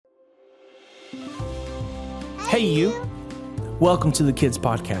Hey you! Welcome to the Kids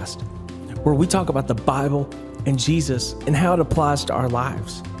Podcast, where we talk about the Bible and Jesus and how it applies to our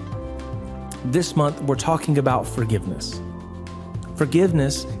lives. This month, we're talking about forgiveness.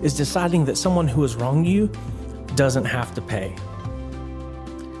 Forgiveness is deciding that someone who has wronged you doesn't have to pay.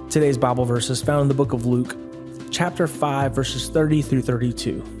 Today's Bible verse is found in the book of Luke, chapter 5, verses 30 through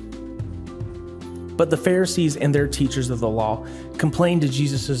 32. But the Pharisees and their teachers of the law complained to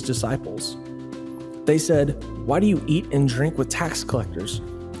Jesus' disciples. They said, "Why do you eat and drink with tax collectors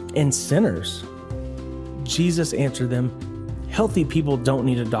and sinners?" Jesus answered them, "Healthy people don't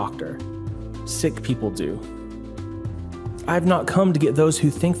need a doctor. Sick people do. I have not come to get those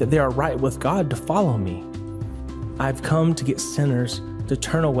who think that they are right with God to follow me. I've come to get sinners to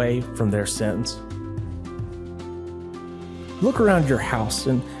turn away from their sins." Look around your house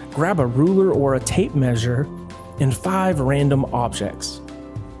and grab a ruler or a tape measure and 5 random objects.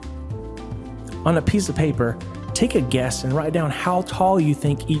 On a piece of paper, take a guess and write down how tall you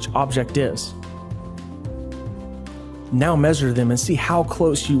think each object is. Now measure them and see how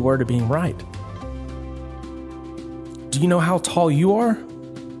close you were to being right. Do you know how tall you are?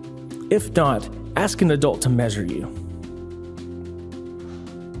 If not, ask an adult to measure you.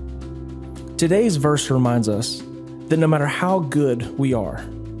 Today's verse reminds us that no matter how good we are,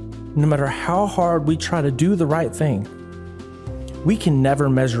 no matter how hard we try to do the right thing, we can never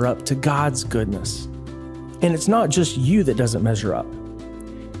measure up to God's goodness. And it's not just you that doesn't measure up.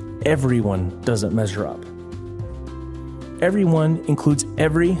 Everyone doesn't measure up. Everyone includes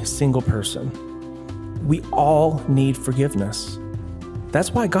every single person. We all need forgiveness.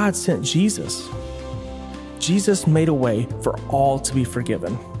 That's why God sent Jesus. Jesus made a way for all to be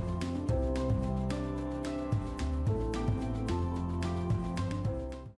forgiven.